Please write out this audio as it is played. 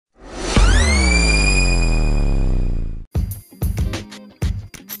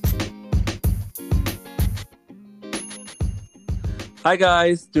Hi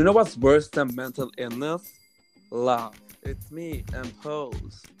guys, do you know what's worse than mental illness? Love. It's me and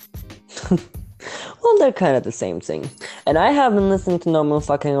Pose. Well, they're kind of the same thing. And I have been listening to normal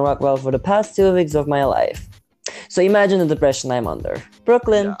fucking Rockwell for the past 2 weeks of my life. So imagine the depression I'm under.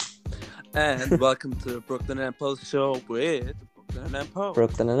 Brooklyn. Yeah. And welcome to Brooklyn and Pose show with Brooklyn and Pose.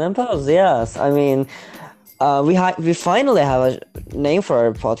 Brooklyn and Impulse, yes. I mean, we finally have a name for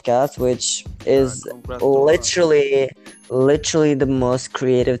our podcast, which is Congrats to us. literally the most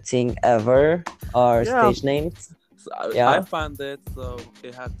creative thing ever. Our Yeah, stage names. so I Yeah. found it, so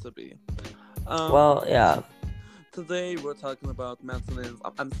it had to be. Um, Well, yeah. Today we're talking about mental illness.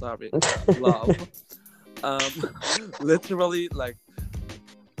 I'm sorry, love. Um, literally, like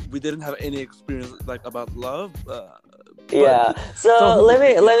we didn't have any experience like about love, but Yeah. so So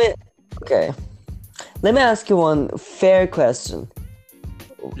here's the thing. Yeah, okay. Let me ask you one fair question.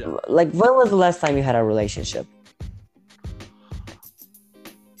 yeah. Like, when was the last time you had a relationship?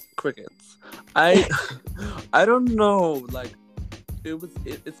 Crickets. I I don't know. Like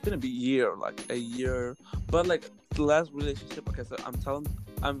it's gonna be a year. But like the last relationship. Okay, so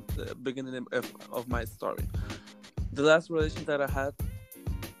I'm the beginning of my story. The last relationship that I had,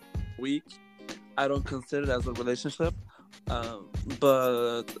 week, I don't consider it as a relationship.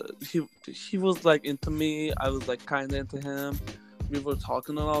 But he was like into me. I was like kind of into him. We were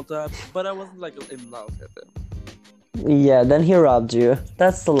talking and all that, but I wasn't like in love with him. Yeah, then he robbed you.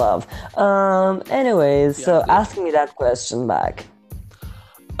 That's the love. Anyways, Yeah, I so did. ask me that question back.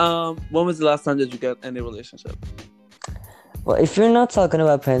 When was the last time that you get any relationship? Well, if you're not talking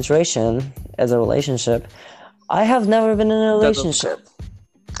about penetration as a relationship, I have never been in a That doesn't relationship.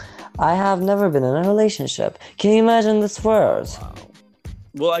 count. I have never been in a relationship. Can you imagine this world? Wow.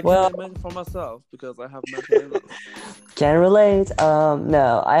 Well, I can Well, imagine for myself because I have mental illness. can relate.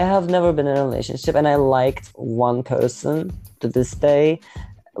 No, I have never been in a relationship, and I liked one person to this day,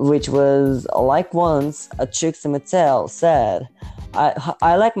 which was like once a Trixie Mattel said,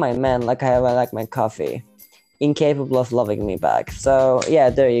 I like my man like I like my coffee, incapable of loving me back. So yeah,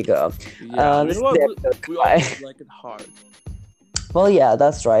 there you go. Yeah, you This know is what? the episode. We Goodbye. always like it hard. Well, yeah,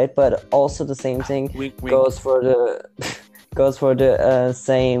 that's right, but also the same thing Wink, wink. goes for the goes for the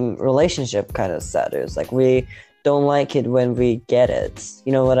same relationship kind of status. Like, we don't like it when we get it.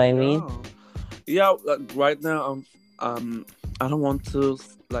 You know what I mean? Yeah, yeah. Like, right now, I don't want to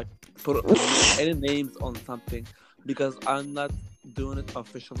like put any names on something because I'm not doing it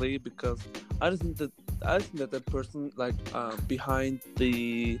officially because I just think that the person like behind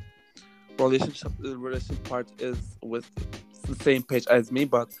the relationship part is with the same page as me,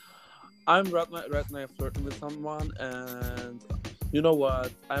 but I'm right now flirting with someone, and you know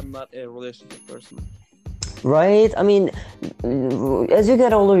what? I'm not a relationship person. Right? I mean, as you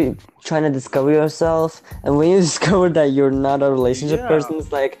get older, you're trying to discover yourself, and when you discover that you're not a relationship Yeah, person,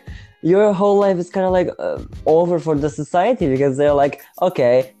 it's like your whole life is kind of like over for the society because they're like,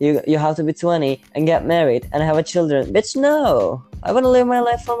 okay, you have to be 20 and get married and have a children. Bitch, no, I want to live my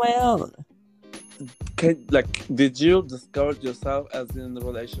life for my own. did you discover yourself as in a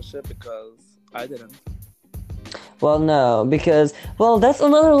relationship? Because I didn't. Well, no, because that's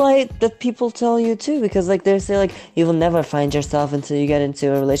another lie that people tell you too. Because like they say, like you will never find yourself until you get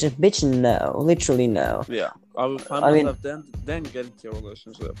into a relationship. Bitch, no, literally no. Yeah, I will find I mean, myself then get into a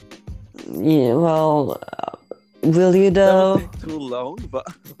relationship. yeah, well, will you That would though? take too long, but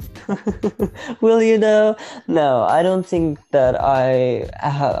Will you though? No, I don't think that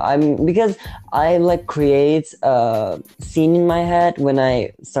I'm because I like create a scene in my head when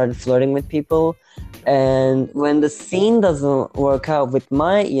I started flirting with people, and when the scene doesn't work out with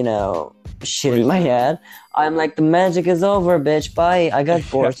my shit in my reasoning. head, I'm like, the magic is over, bitch. Bye. I got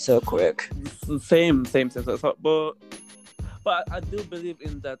Yeah, bored so quick. same. So, but I do believe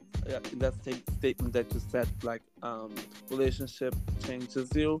in that statement that you said, like relationship changes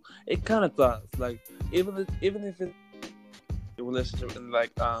you. It kind of does. Like even if it's a relationship in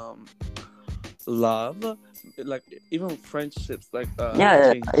like love, like even friendships, like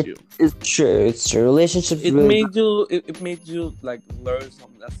Yeah, change you. it's true. It's true. Relationships It really. made you. It made you like learn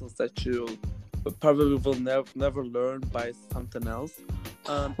some lessons that you probably will never learn by something else.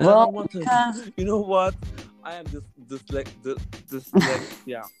 And I don't Well, want to. because You know what? I am dyslexia.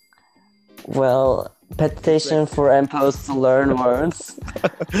 petition Dyslexia. for MPOs to learn words.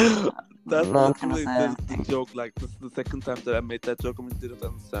 That's Not gonna literally say the anything. joke. Like this is the second time that I made that joke and we didn't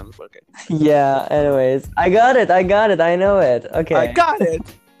understand it. But okay. Yeah, anyways. I got it. I know it. I Okay. got it.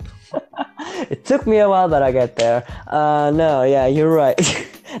 It took me a while, but I get there. No, yeah, you're right.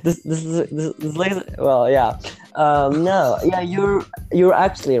 Well, yeah. No, yeah, you're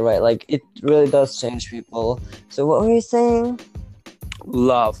actually right. Like, it really does change people. So what were you saying?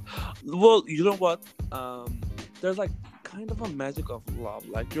 Love. Well, you know what? There's like kind of a magic of love.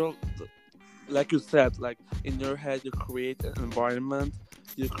 Like you said, like in your head, you create an environment,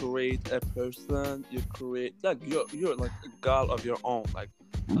 you create a person, you create like you're like a god of your own. Like,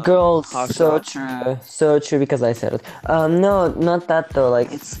 Girl, how should I? so true because I said it. No, not that though.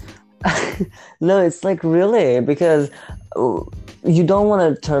 Like it's no, it's like really because uh, you don't want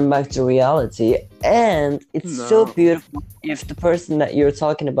to turn back to reality, and it's so No. beautiful if the person that you're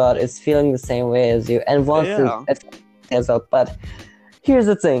talking about is feeling the same way as you and wants to Yeah. as out. But here's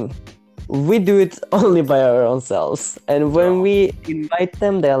the thing: we do it only by our own selves, and when Yeah. we invite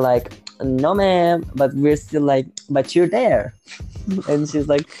them, they're like, "No, ma'am," but we're still like, "But you're there." And she's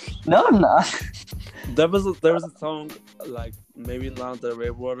like, "No, I'm not." There was a song like maybe Lana Del Rey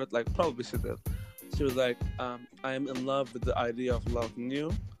wrote it, like probably she did. She was like, I am in love with the idea of loving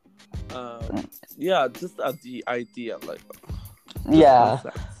you. Yeah, just the idea, like just Yeah.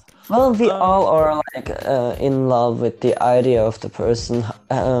 concepts. Well, we Um, all are like in love with the idea of the person,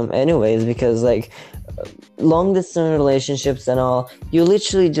 anyways, because like long distance relationships and all, you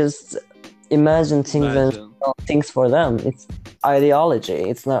literally just imagine things and Imagine. things for them. It's ideology.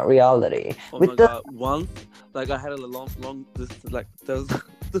 It's not reality. Oh With my the god! Once, like I had a long this like there's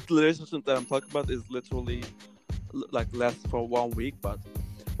this relationship that I'm talking about is literally like lasts for 1 week, but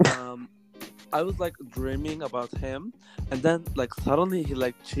um I was like dreaming about him, and then like suddenly he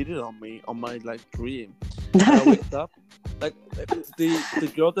like cheated on me on my like dream, and I waked up. Like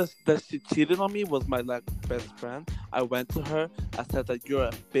the girl that she cheated on me was my like best friend. I went to her. I said that you're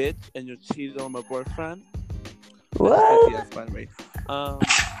a bitch and you cheated on my boyfriend. And she said what? yes, by the way. Um,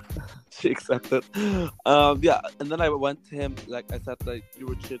 she accepted. Yeah, and then I went to him. Like I said, like you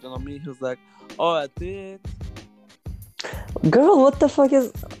were cheating on me. He was like, "Oh, I did." Girl, what the fuck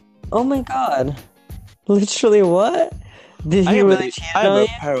is? Oh my god! Literally, what? Did he really cheat I am on a you?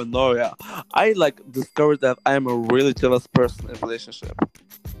 paranoia. I like discovered that I am a really jealous person in a relationship.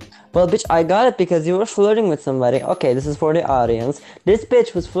 Well, bitch, I got it because you were flirting with somebody. Okay, this is for the audience. This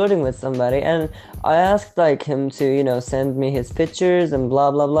bitch was flirting with somebody, and I asked like him to, send me his pictures and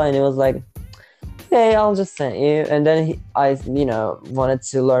blah blah blah, and he was like, "Okay, I'll just send you." And then I, wanted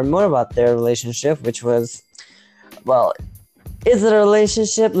to learn more about their relationship, which was, well, is it a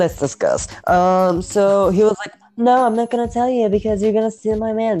relationship? Let's discuss. So he was like, "No, I'm not gonna tell you because you're gonna steal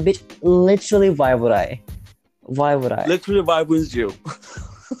my man, bitch." Literally, why would I? Why would I? Literally, why wins you?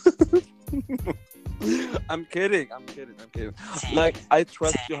 I'm kidding. I'm kidding. I'm kidding. Like I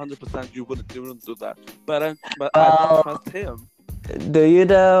trust you 100%. You wouldn't do that. But I don't Well, trust him. do you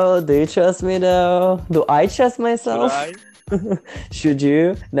though? Do you trust me though? Do I trust Should myself? I? Should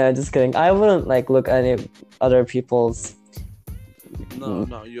you? No, just kidding. I wouldn't like look any other people's. No,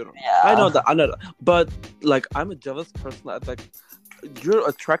 no, you don't. I know Yeah. that. I know that. But like, I'm a jealous person. Like, you're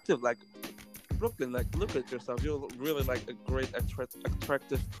attractive. Like, Brooklyn. Like, look at yourself. You're really like a great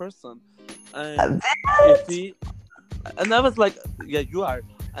attractive person. And if he, and I was like, yeah, you are.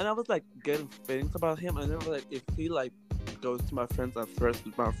 And I was like getting feelings about him. And I was like, if he like goes to my friends and flirts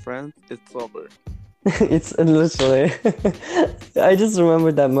with my friends, it's over. It's literally. I just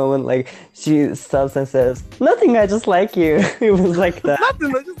remember that moment. Like she stops and says, "Nothing. I just like you." It was like that.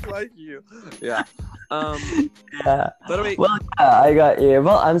 Nothing. I just like you. Yeah. Yeah. By the way, Well, yeah, I got you.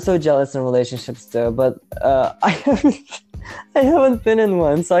 Well, I'm so jealous in relationships though, but I haven't been in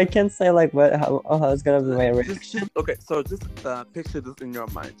one, so I can't say like how it's gonna be my reaction. okay. So just picture this in your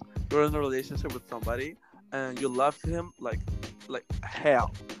mind. You're in a relationship with somebody, and you love him like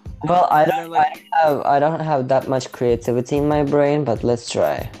hell. Well, And then like I don't have that much creativity in my brain, but let's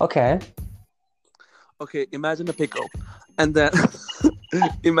try. Okay. okay, imagine a pickle, and then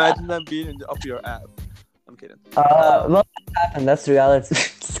imagine them being up your ass. I'm kidding. Well, that happened. That's reality.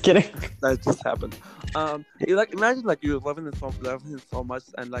 Just kidding. That just happened. You like imagine like you're loving him so much,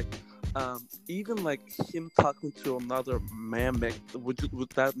 and like, even like him talking to another man, would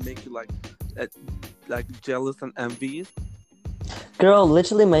that make you uh, like jealous and envious? Girl,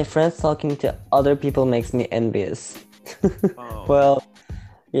 literally, my friends talking to other people makes me envious. Oh. Well,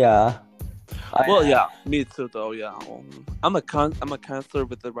 yeah. Well, yeah, me too, though. Yeah, I'm a Cancer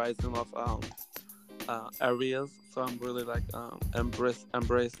with the rising of areas, so I'm really like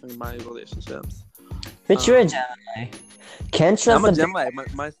embracing my relationships. But you're a Um, Gemini. Can't I'm trust a a Gemini.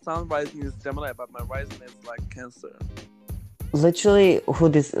 My sun rising is Gemini, but my rising is like Cancer. literally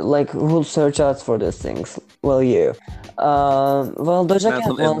who search out for these things. Well, you. Well, Doja Cat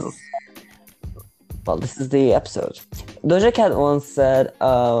Mental once. illness. Well, this is the episode. Doja Cat once said,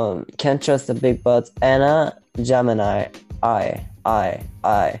 "Can't trust a big butt." Anna, Gemini. I.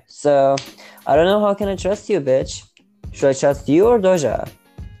 So, I don't know how can I trust you, bitch. Should I trust you or Doja?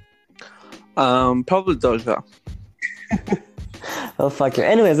 Probably Doja. Oh fuck you.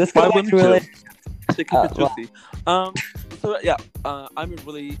 Anyways, let's Why go back wouldn't to you? relationship. To keep it Well, juicy. So yeah. I'm a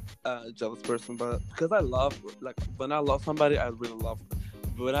really jealous person, but because I love, like, when I love somebody, I really love them.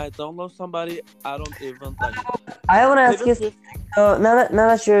 But when I don't love somebody, I don't even like. I want to ask Taylor you. Swift. So now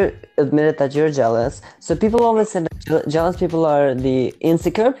that you're admitted that you're jealous, so people always say that jealous people are the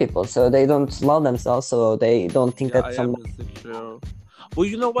insecure people, so they don't love themselves, so they don't think Yeah, that I am somebody. insecure. Well,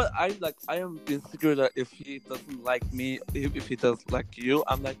 you know what? I am insecure that if he doesn't like me, if he does like you,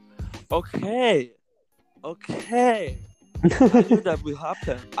 I'm like, okay, okay. I knew that would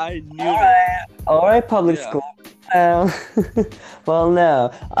happen. I knew it. All right, public Yeah. school. Um, well,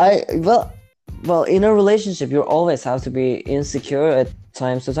 no, well, in a relationship, you always have to be insecure at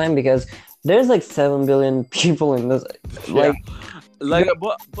times to time because there's like 7 billion people in this. Yeah. Like,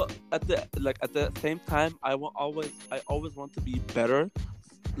 But at the same time, I always want to be better.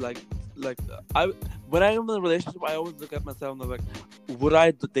 Like I when I'm in a relationship, I always look at myself and I'm like, would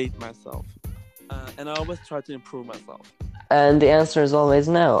I date myself? And I always try to improve myself. and the answer is always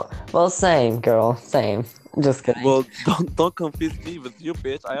no. Well, same, girl, same. Just kidding. Well, don't confuse me with you,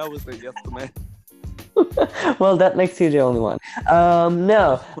 bitch. I always say yes to men. Well, that makes you the only one.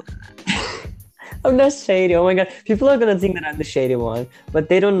 No, I'm not shady. Oh my god, people are gonna think that I'm the shady one, but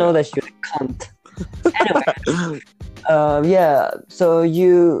they don't know that you're a cunt. Anyway, yeah. So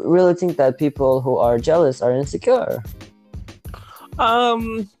you really think that people who are jealous are insecure?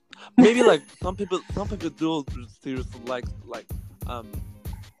 Um, maybe like some people do seriously um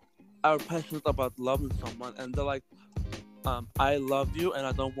are passionate about loving someone, and they're like, I love you, and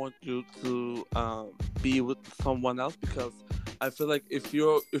I don't want you to be with someone else because I feel like if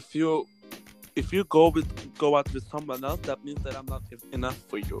you go out with someone else, that means that I'm not enough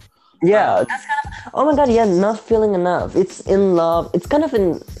for you. Yeah, Um, that's kind of. Oh my god, yeah, not feeling enough. It's in love. It's kind of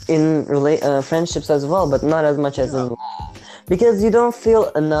in friendships as well, but not as much as in yeah, love. Because you don't feel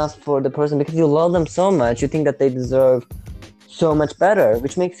enough for the person because you love them so much. You think that they deserve so much better,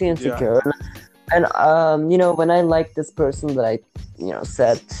 which makes you yeah, insecure. And when I like this person that I,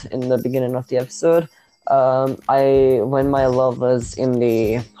 said in the beginning of the episode, when my love was in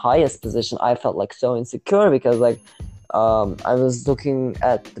the highest position, I felt like so insecure because I was looking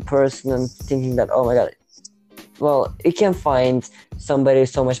at the person and thinking that, oh my god, well, it can find somebody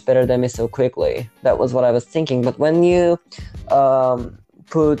so much better than me so quickly. That was what I was thinking. But when you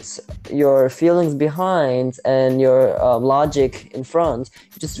put your feelings behind and your logic in front,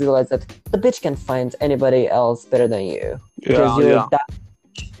 you just realize that the bitch can find anybody else better than you because yeah, you're yeah. that.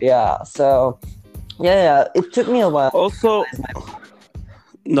 Yeah. So yeah. It took me a while. Also,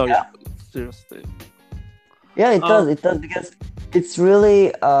 no, Yeah. yeah, seriously. Yeah, it does. Um, It does because it's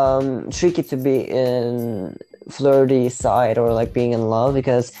really tricky to be in flirty side or like being in love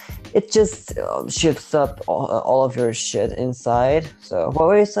because it just shifts up all of your shit inside. So what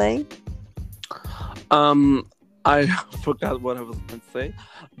were you saying? I forgot what I was going to say,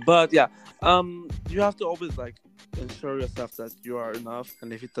 but yeah, you have to always like ensure yourself that you are enough,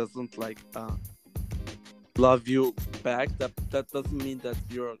 and if it doesn't love you back, that doesn't mean that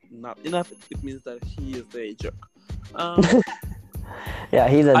you're not enough. It means that he is a jerk. Um, Yeah,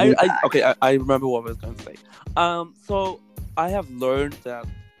 he's a D. okay, I remember what I was going to say. So I have learned that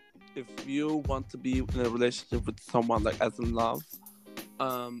if you want to be in a relationship with someone like as in love,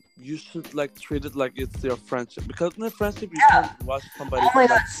 you should like treat it like it's your friendship because in a friendship you Yeah. can't watch somebody Oh my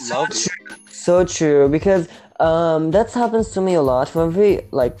god, like so love you. true. So true because that happens to me a lot when we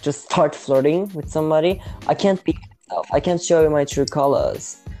like just start flirting with somebody. I can't be myself. I can't show you my true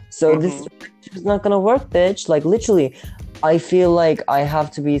colors. So this Hmm. relationship is not gonna work, bitch. Like literally, I feel like I have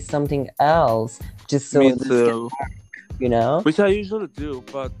to be something else just so Me this too. can. Which I usually do,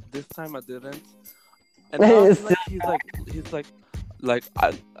 but this time I didn't. And now I feel like he's like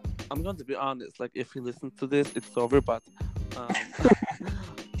I'm going to be honest. Like if he listens to this, it's over. But um,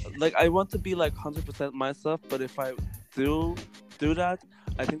 like I want to be like 100% myself. But if I do that,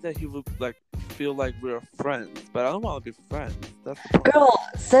 I think that he would like feel like we're friends. But I don't want to be friends. That's the problem. Girl,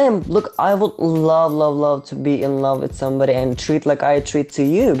 same. Look, I would love, love, love to be in love with somebody and treat like I treat to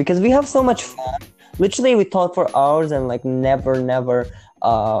you because we have so much fun. Literally, we talk for hours and like never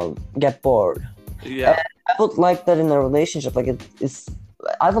get bored. Yeah, I would like that in a relationship. Like it's,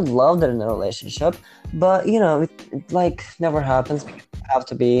 I would love that in a relationship, but it like never happens because you have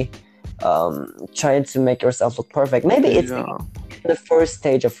to be trying to make yourself look perfect. Maybe it's yeah, the first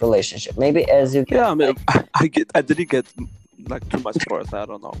stage of relationship. Maybe as you get, yeah. I mean, I didn't get like too much force. I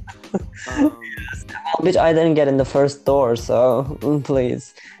don't know. Um, which I didn't get in the first door. So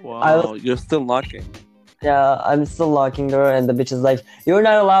please. wow, you're still knocking. Yeah, I'm still locking her, and the bitch is like, "You're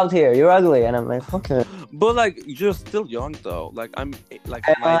not allowed here. You're ugly." And I'm like, "Okay." But like, you're still young though. Like like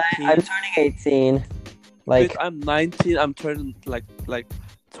I'm 19. turning 18. Bitch, Like, I'm 19. I'm turning like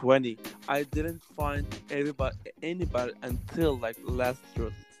 20. I didn't find anybody until like last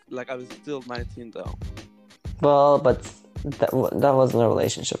year. Like I was still 19 though. well, but that wasn't a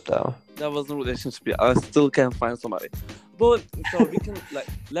relationship though. That wasn't a relationship yet. I still can't find somebody. But so we can like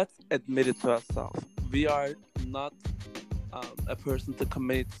let's admit it to ourselves. We are not a person to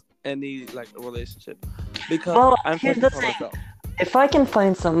commit any like relationship because Well, I'm here's talking the for thing. myself. If I can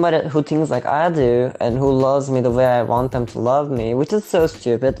find somebody who thinks like I do and who loves me the way I want them to love me, which is so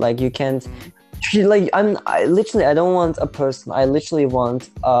stupid. Like you can't. Like I literally I don't want a person. I literally want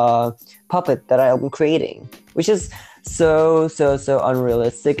a puppet that I'm creating, which is so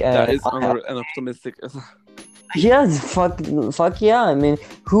unrealistic. That And is and optimistic. yes, fuck yeah. I mean,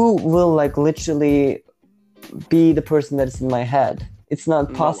 who will like literally be the person that's in my head? It's not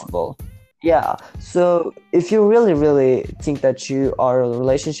No one. possible. Yeah. So if you really think that you are a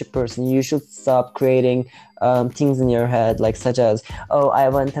relationship person, you should stop creating things in your head, like such as, oh, I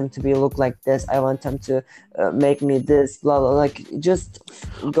want them to be look like this. I want them to make me this. Blah blah. Like just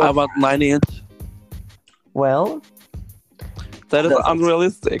go. I want 9 inch. Well, That is doesn't.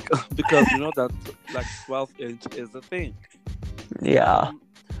 unrealistic because you know that like 12 inch is a thing. Yeah.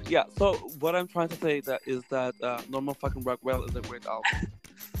 Yeah. So what I'm trying to say that is that Normal Fucking Rockwell is a great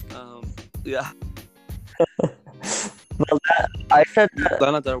album. Yeah. Well, I said that.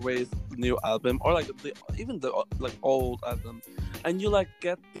 Lana Del Rey's new album, or like even the like old album, and you like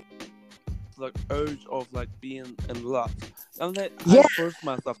get like urge of like being in love, and then Yeah. I force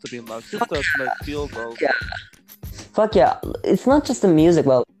myself to be in love just to like feel those. Yeah. Fuck yeah. It's not just the music.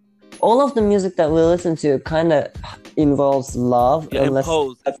 Well, all of the music that we listen to kind of involves love. Yeah, unless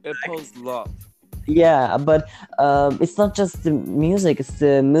impose love. Yeah, but it's not just the music, it's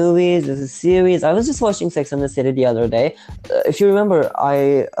the movies, it's the series. I was just watching Sex and the City the other day. If you remember,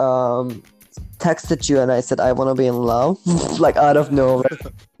 I texted you and I said I want to be in love, like out of nowhere.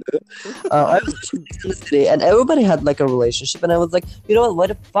 I was watching Sex and the City and everybody had like a relationship, and I was like, you know what? Why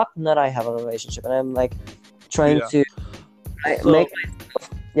the fuck not I have a relationship? And I'm like trying Yeah. to So- make myself.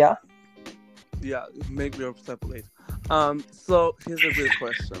 Yeah. Yeah, make me separate. So here's a real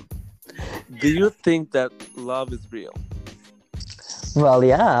question: do you think that love is real? Well,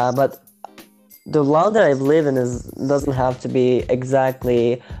 yeah, but the love that I believe in doesn't have to be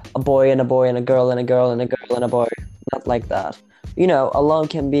exactly a boy and a boy and a girl and a girl and a girl and a boy. Not like that. You know, a love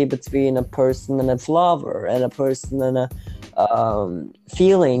can be between a person and its lover, and a person and a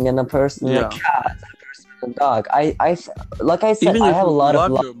feeling, and a person and a Yeah. cat, and a person and a dog. Like I said, Even I if have a you lot of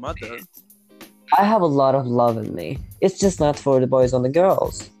love love. your mother. I have a lot of love in me. It's just not for the boys and the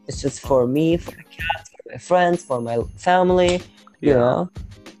girls. It's just for me, for the cats, for my friends, for my family. You Yeah. know.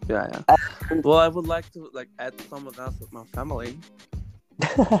 Yeah. Well, I would like to like add someone else with my family.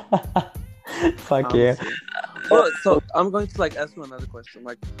 Fuck you. honestly. Well, so I'm going to like ask you another question.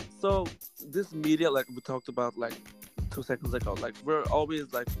 Like, so this media, like we talked about like 2 seconds ago, like we're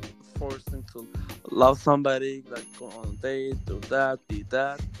always like forcing to love somebody, like go on a date, do that, be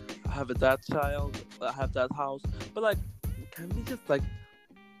that, have that child, have that house. But like, can we just like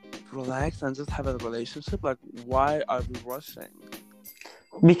relax and just have a relationship? Like, why are we rushing?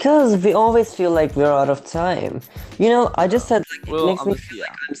 Because we always feel like we're out of time. You know, I just said like, it Well, makes me honestly, yeah.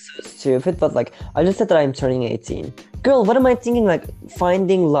 I'm so stupid, but like I just said that I'm turning 18. Girl, what am I thinking? Like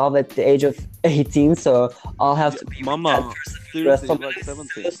finding love at the age of 18, so I'll have to be Mama, with that person for the rest seriously, of my like life.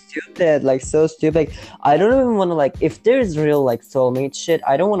 17. So stupid, like so stupid. I don't even want to like if there's real like soulmate shit.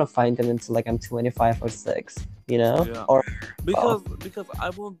 I don't want to find them until like I'm 25 or 6. You know, Yeah. or Because I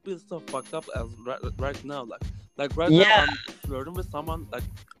won't be so fucked up as right now. Like right Yeah. now I'm flirting with someone like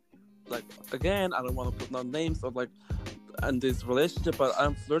again I don't want to put no names of like in this relationship, but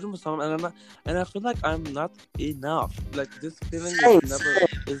I'm flirting with someone and I feel like I'm not enough. Like this feeling Same,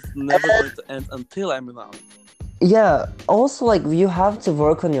 is never going to end until I'm enough. yeah. Also, like you have to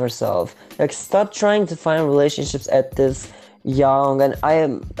work on yourself. Like stop trying to find relationships at this young. And I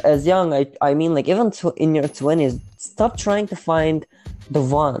am as young. I mean, like even in your 20s, stop trying to find the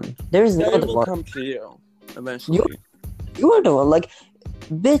one. There's no It the will one. come to you eventually. You are the one. Like,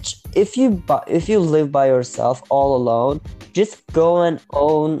 bitch, if you live by yourself all alone, just go and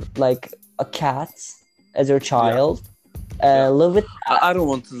own like a cat as your child and Yeah. live with. I don't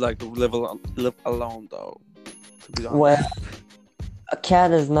want to like live alone though. To be honest. Well, a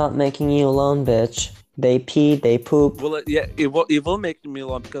cat is not making you alone, bitch. They pee, they poop. Well, yeah, it will make me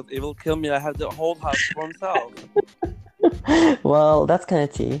alone because it will kill me. I have the whole house for myself. Well, that's kind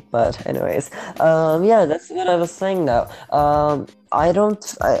of tea, but anyways, yeah, that's what I was saying now. I don't,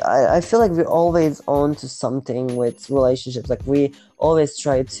 I feel like we're always on to something with relationships. Like we always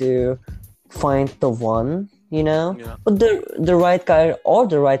try to find the one, you know? Yeah, But the right guy or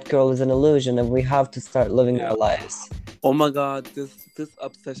the right girl is an illusion, and we have to start living yeah. our lives. Oh my God, this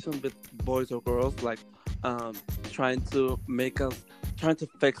obsession with boys or girls, like, trying to make us, trying to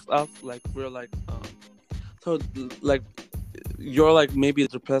fix us, like we're like, so like you're like maybe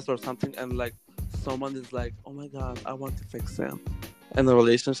depressed or something, and like someone is like, oh my God, I want to fix him in a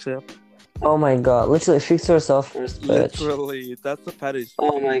relationship. Oh my God, literally fix yourself first, bitch. Literally, that's a fetish.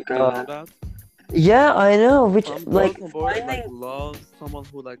 Oh my Do you know God. that? Yeah, I know. Which Some girls like and boys like finding love someone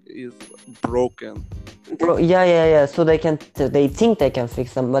who like is broken. bro, yeah, yeah, yeah. So they think they can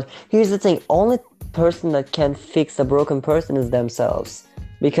fix them, but here's the thing: only person that can fix a broken person is themselves,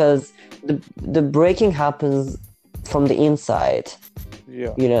 because the breaking happens from the inside.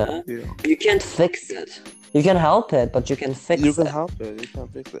 Yeah, You know, yeah. you can't fix it. You can help it, but you can fix You can it. help it. You can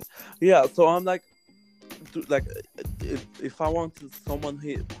fix it. Yeah. So I'm like, like, if I want someone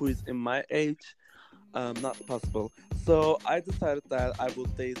who is in my age, not possible. So I decided that I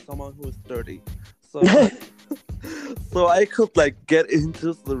would date someone who is 30. So so I could like get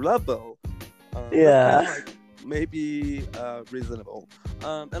into the level. That's kind of Yeah. like maybe reasonable.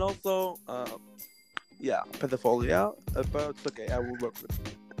 And also yeah, pedophilia, but it's okay. I will work with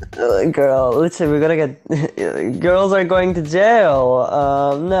it. Girl, literally, we're gonna get girls are going to jail.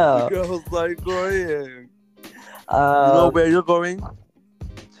 The No. girls are going. You know Um, where you're going?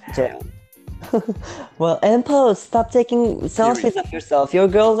 jail. Well, and post, stop taking selfies Period. of yourself.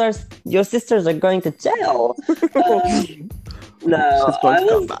 Your sisters are going to jail. No, She's going to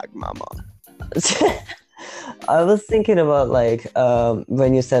come back, mama. I was thinking about like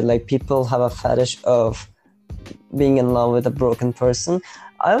when you said like people have a fetish of being in love with a broken person.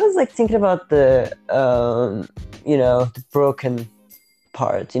 I was like thinking about the the broken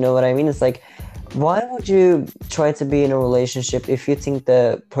part. You know what I mean? It's like, why would you try to be in a relationship if you think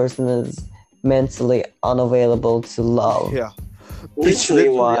the person is mentally unavailable to love? Yeah. Literally, Literally,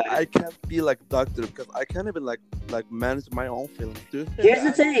 why? I can't be like doctor because I can't even like manage my own feelings. Do you think Here's the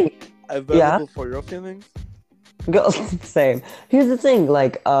I'm thing. available for your feelings? Go same. Here's the thing,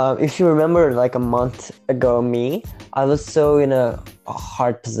 like, if you remember, like a month ago, I was so in a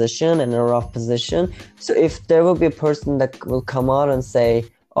hard position and a rough position. So if there will be a person that will come out and say,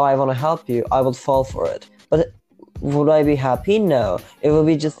 "Oh, I want to help you," I would fall for it. But would I be happy? No. It will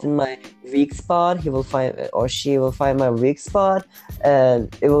be just in my weak spot. He will find, or she will find my weak spot, and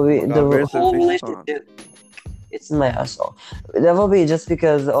it will be Oh my the God, where's your whole big spot? relationship. It's in my asshole. That will be just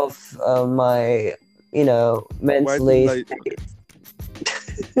because of my, Why did mentally. like? Sorry.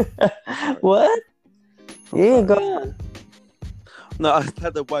 What? I'm Yeah, sorry. go on. No, I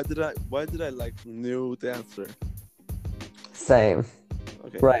said that. Why did I like knew the answer? Same.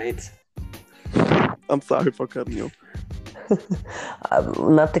 Okay. Right. I'm sorry for cutting you.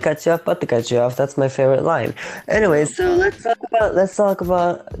 Not to cut you off, but to cut you off. That's my favorite line. Anyway, so let's talk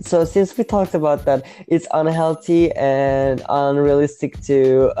about. So since we talked about that, it's unhealthy and unrealistic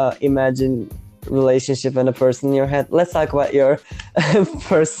to imagine relationship and a person in your head. Let's talk about your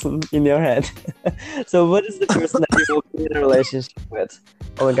person in your head. So, what is the person that you will be in a relationship with?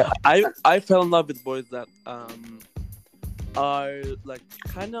 Oh my God. I fell in love with boys that are like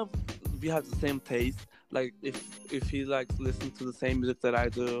kind of, we have the same taste. Like if he like listens to the same music that I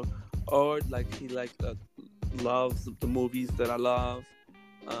do, or like he like loves the movies that I love,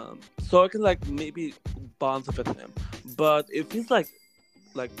 so I can like maybe bond with him. But if he's like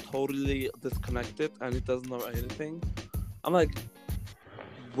totally disconnected and he doesn't know anything, I'm like,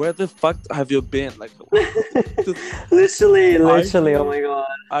 where the fuck have you been? Like, Literally, you- oh my God.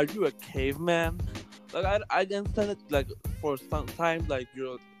 are you a caveman? Like I understand it. Like for some time, like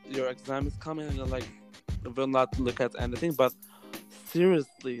your exam is coming and you're like, will not look at anything. But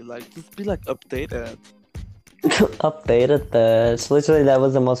seriously, like just be like updated. Updated this. Literally, that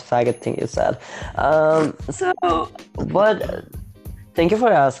was the most faggot thing you said. So, but thank you for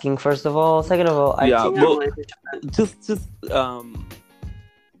asking, first of all. Second of all, I Yeah, think well- a relationship. Just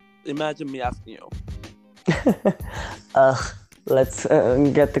imagine me asking you. Let's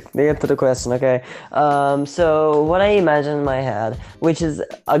get to the question, okay? So what I imagine in my head, which is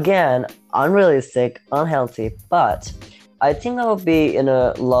again unrealistic, unhealthy, but I think I would be in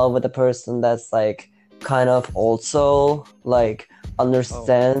a love with a person that's like kind of also like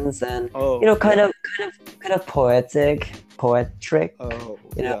understands and Oh, kind of poetic, Oh,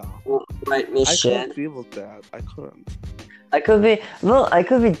 you know, yeah. write me I shit. couldn't deal with that. I couldn't. I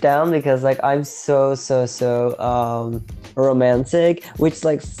could be down because like I'm so romantic, which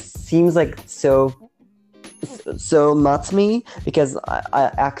like seems like so not me because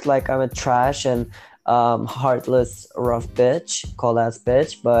I act like I'm a trash and heartless rough bitch, cold ass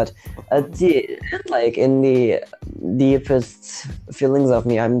bitch, but like in the deepest feelings of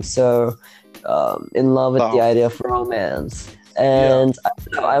me, I'm so in love with the Love. idea of romance. And I,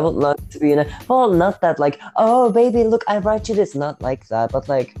 don't know, I would love to be in a well, not that like, oh baby, look, I write you this, not like that, but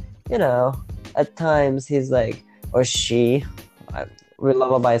like, at times he's like, or she, we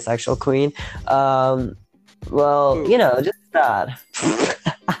love a bisexual queen. Well, Who? just that.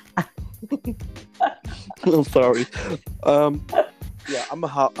 I'm sorry. Yeah, I'm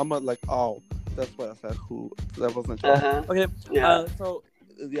a like, oh, that's why I said who. That wasn't true. Okay. Yeah. So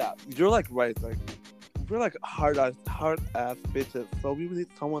yeah, you're like right. Like we're like hard ass bitches. So we need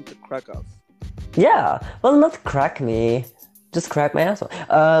someone to crack us. Yeah. Well, not crack me, just crack my asshole.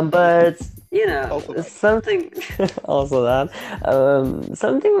 But Also that. something. Also that.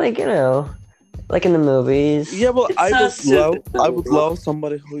 Something like like in the movies. Yeah, well, It's I so just love. stupid. I would love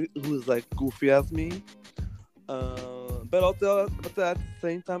somebody who's like goofy as me. But at the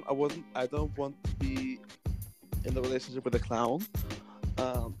same time, I don't want to be in a relationship with a clown.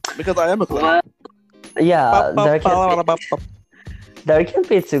 Because I am a clown. Well, yeah, there can't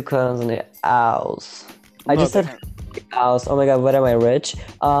be two clowns in the house. I No, just they said can't. house. Oh my god, what am I rich?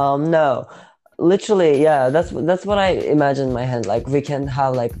 No. Literally, yeah, that's what I imagine in my head. Like we can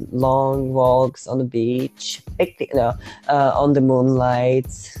have like long walks on the beach, on the moonlight,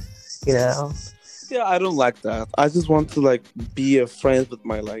 you know. Yeah, I don't like that. I just want to like be a friend with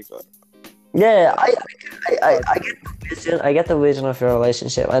my like. Yeah, I get the vision. I get the vision of your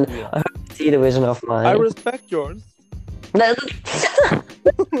relationship, and Yeah. I hope you see the vision of mine. I respect yours. No,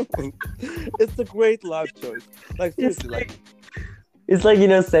 It's a great life choice. Like seriously, like it's like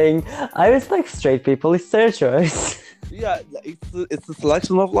saying I respect straight people. It's their choice. yeah, it's a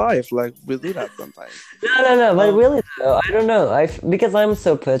selection of life. Like we do that sometimes. No. But Um, really, though, I don't know. Because I'm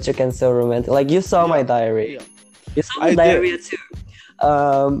so pathetic and so romantic. Like you saw my Yeah. diary. Yeah, You saw I my did. diarrhea too.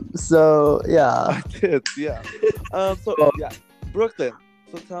 So yeah. I did. Yeah. So Well, yeah, Brooklyn.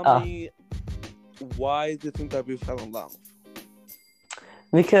 So tell Ah. me, why do you think that we fell in love?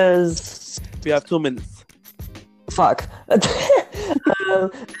 Because We have 2 minutes. fuck.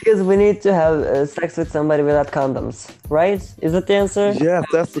 Because we need to have sex with somebody without condoms, right? Is that the answer? Yeah,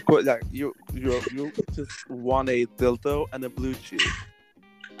 that's the question. Like you just want a dildo and a blue cheese.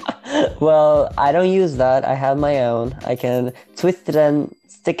 Well, I don't use that. I have my own. I can twist it and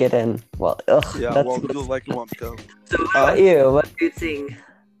stick it in. Well, Yeah, that's well, you look like you want to. So what about you? What do you think?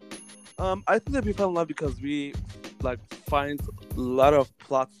 I think that we fell in love because we like find a lot of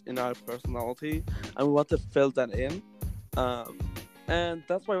plots in our personality and we want to fill that in. And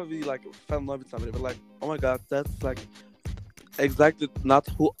that's why we like fell in love with somebody. We're like, oh my god, that's like exactly not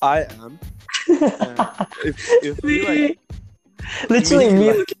who I am. And if we like literally me,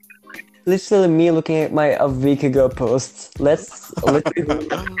 me, like- literally me looking at my a week ago posts. Let's literally.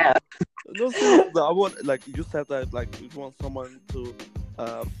 No, seriously, I want like you said that like you want someone to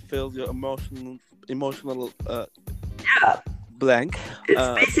fill your emotional Yeah. blank.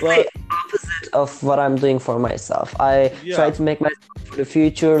 It's basically But opposite of what I'm doing for myself. I Yeah. try to make myself for the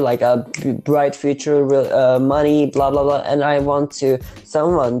future, like a bright future, money, blah blah blah, and I want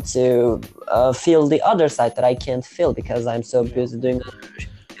someone to feel the other side that I can't feel because I'm so Yeah. busy doing.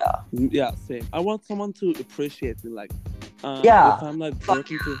 yeah, same. I want someone to appreciate me. Like, Yeah. if I'm like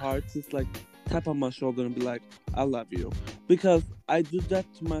working too hard, just like tap on my shoulder and be like, "I love you," because I do that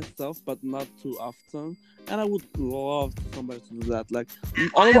to myself, but not too often. And I would love somebody to do that. Like,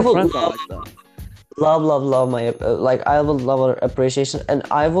 all of I my would friends are love- like that. Love my like I would love appreciation, and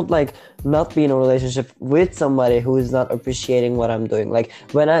I would like not be in a relationship with somebody who is not appreciating what I'm doing. Like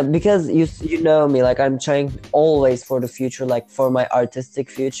because you know me, like I'm trying always for the future, like for my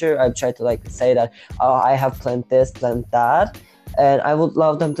artistic future. I try to like say that I have planned this, planned that, and I would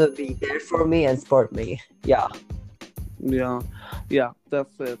love them to be there for me and support me. Yeah, Yeah,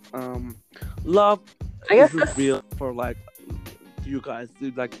 that's it. Love I guess isn't that's- real for like you guys.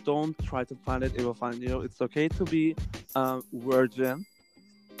 Like, don't try to find it; it will find you. It's okay to be virgin.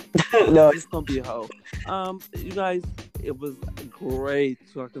 no, Please don't be a hoe. You guys, it was great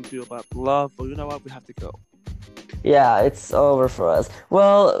talking to you about love, but you know what? We have to go. yeah, it's over for us.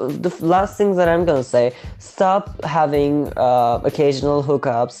 Well, the last things that I'm gonna say: stop having occasional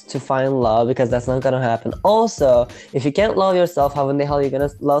hookups to find love because that's not gonna happen. Also, if you can't love yourself, how in the hell are you gonna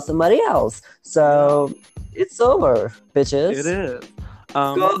love somebody else? So it's over, bitches. It is.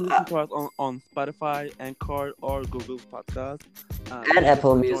 You can listen to us on Spotify, Anchor, or Google Podcast. and Thank you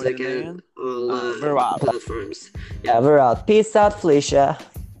Apple for Music joining and in. all We're out. platforms. Yeah, we're out. Peace out, Felicia.